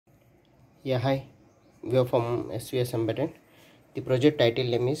Yeah, hi. We are from svsembedded. The project title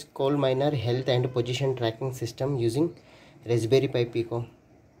name is Coal Miner Health and Position Tracking System using Raspberry Pi Pico.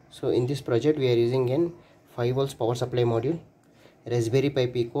 So in this project we are using an 5 volts power supply module, Raspberry Pi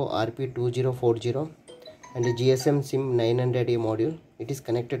Pico RP2040 and a GSM SIM 900A module. It is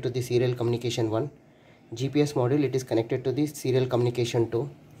connected to the serial communication 1. GPS module, it is connected to the serial communication 2,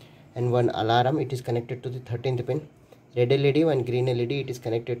 and one alarm, it is connected to the 13th pin. Red LED and green LED, it is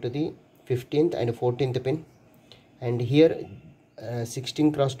connected to the 15th and 14th pin. And here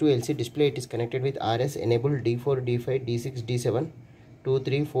 16x2 LC display, it is connected with RS enable D4 D5 D6 D7 2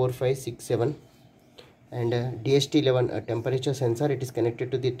 3 4 5 6 7. And DHT11 temperature sensor, it is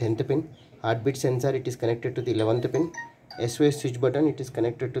connected to the 10th pin. Heartbeat sensor, it is connected to the 11th pin. SOS switch button, it is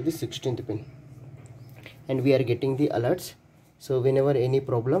connected to the 16th pin. And we are getting the alerts. So whenever any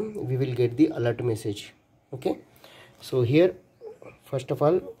problem, we will get the alert message. Okay, so here first of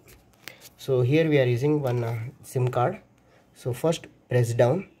all, so here we are using one SIM card. So first press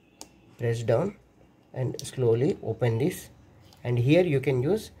down and slowly open this, and here you can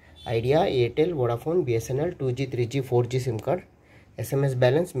use Idea, Airtel, Vodafone, BSNL, 2G, 3G, 4G SIM card, SMS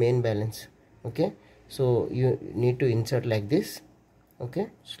balance, main balance. Okay, so you need to insert like this. Okay,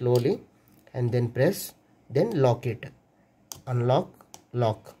 slowly, and then press, then lock it, unlock,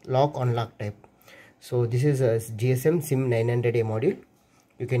 lock, unlock type. So this is a GSM SIM 900A module.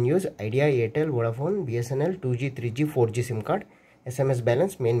 You can use Idea, Airtel, Vodafone, BSNL, 2G, 3G, 4G SIM card, SMS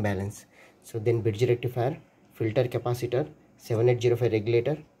balance, main balance. So then bridge rectifier, filter capacitor, 7805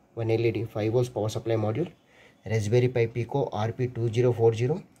 regulator, one LED, 5 volts power supply module, Raspberry Pi Pico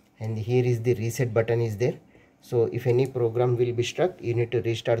RP2040, and here is the reset button is there. So if any program will be stuck, you need to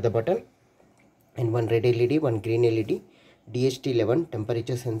restart the button. And one red LED, one green LED, DHT11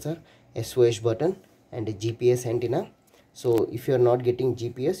 temperature sensor, SOS button, and a GPS antenna. So if you are not getting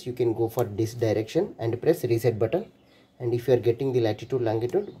GPS, you can go for this direction and press reset button. And if you are getting the latitude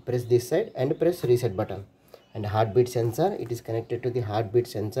longitude, press this side and press reset button. And heartbeat sensor, it is connected to the heartbeat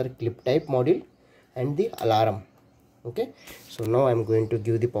sensor clip type module and the alarm. Okay, so now I am going to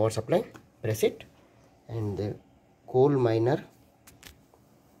give the power supply. Press it, and the coal miner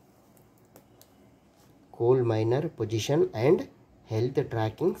position and health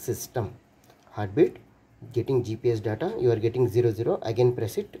tracking system. Heartbeat, getting GPS data, you are getting 00. Again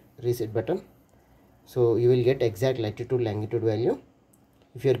press it, reset button. So you will get exact latitude longitude value.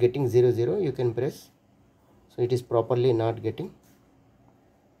 If you are getting 00, you can press. So it is properly not getting.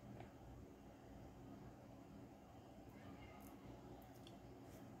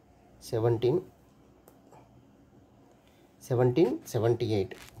 Seventeen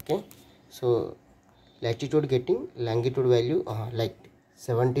 78. Okay, so latitude getting, longitude value like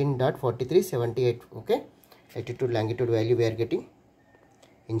 17.4378. okay, latitude longitude value we are getting.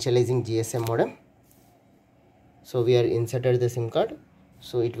 Initializing GSM modem. So we are inserted the SIM card,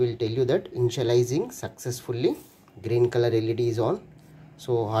 so it will tell you that initializing successfully, green color LED is on.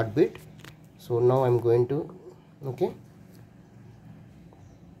 So heartbeat. So now I'm going to okay,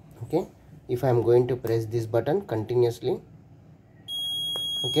 if I'm going to press this button continuously,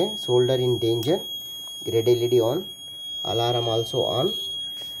 okay, soldier in danger, red LED on, alarm also on,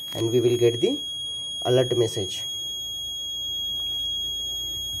 and we will get the alert message.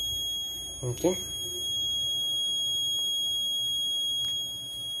 Okay,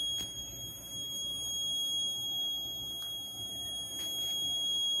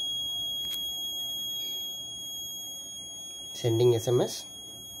 sending SMS.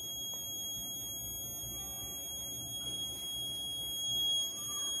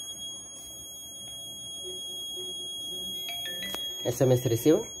 SMS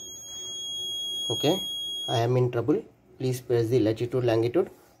received. Okay, I am in trouble. Please press the latitude longitude,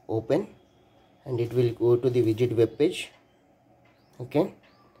 open, and it will go to the widget web page. Okay,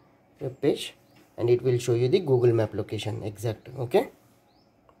 web page, and it will show you the Google Map location exact. Okay,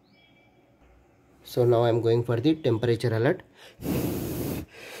 so now I am going for the temperature alert.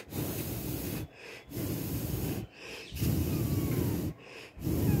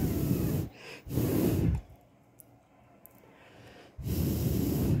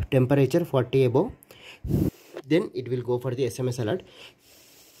 Temperature 40 above. Then it will go for the SMS alert.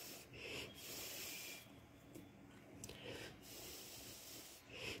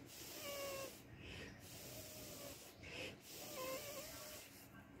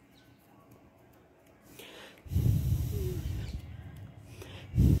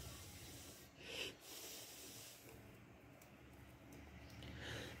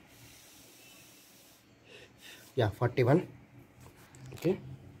 Yeah, 41. Okay,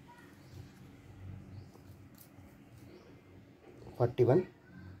 41.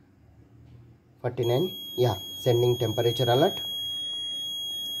 49. Yeah, sending temperature alert,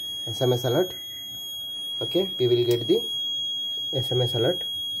 SMS alert. Okay, we will get the SMS alert.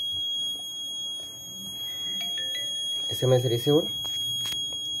 SMS received.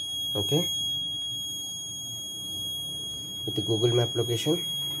 Okay, with the Google Map location.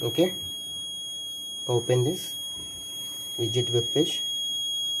 Okay, open this widget web page.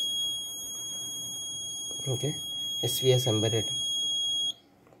 Okay, svsembedded.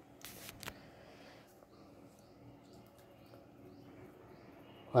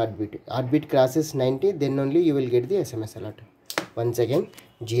 Heartbeat crosses 90, then only you will get the SMS alert. Once again,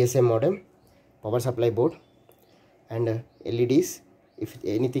 GSM modem, power supply board, and LEDs. If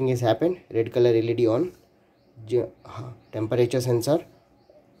anything is happened, red color LED on, temperature sensor,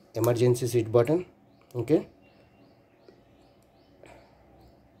 emergency switch button. Okay,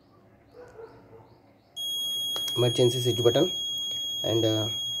 emergency switch button, and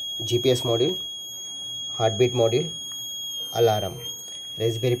GPS module, heartbeat module, alarm,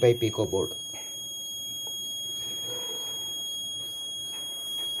 Raspberry Pi Pico board.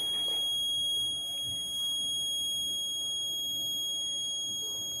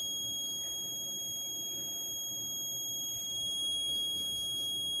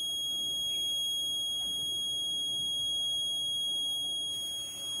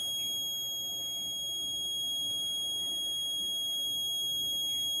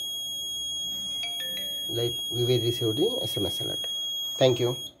 Like we will receive the SMS alert. Thank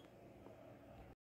you.